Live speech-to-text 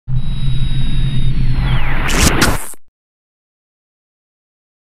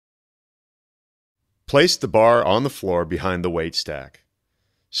Place the bar on the floor behind the weight stack.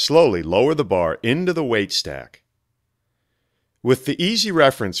 Slowly lower the bar into the weight stack. With the Easy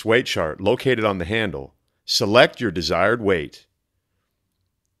Reference weight chart located on the handle, select your desired weight.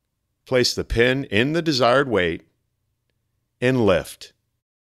 Place the pin in the desired weight and lift.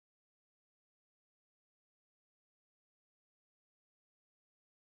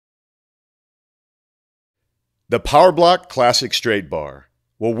 The PowerBlock Classic Straight Bar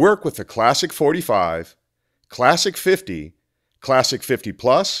will work with the Classic 45, Classic 50, Classic 50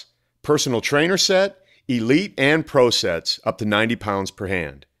 Plus, Personal Trainer Set, Elite and Pro sets up to 90 pounds per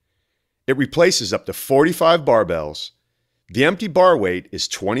hand. It replaces up to 45 barbells. The empty bar weight is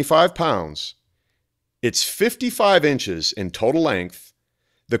 25 pounds. It's 55 inches in total length.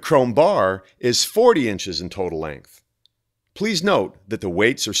 The chrome bar is 40 inches in total length. Please note that the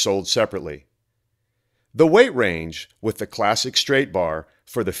weights are sold separately. The weight range with the Classic Straight Bar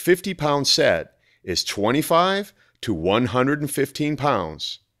for the 50-pound set is 25 to 115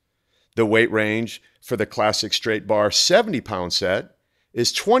 pounds. The weight range for the Classic Straight Bar 70-pound set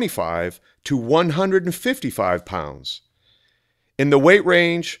is 25 to 155 pounds. And the weight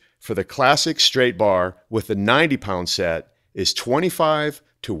range for the Classic Straight Bar with the 90-pound set is 25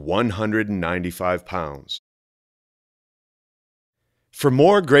 to 195 pounds. For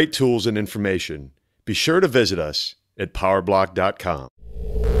more great tools and information, be sure to visit us at PowerBlock.com.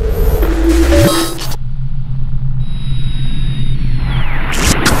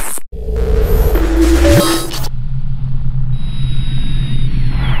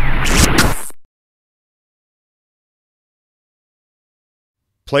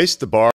 Place the bar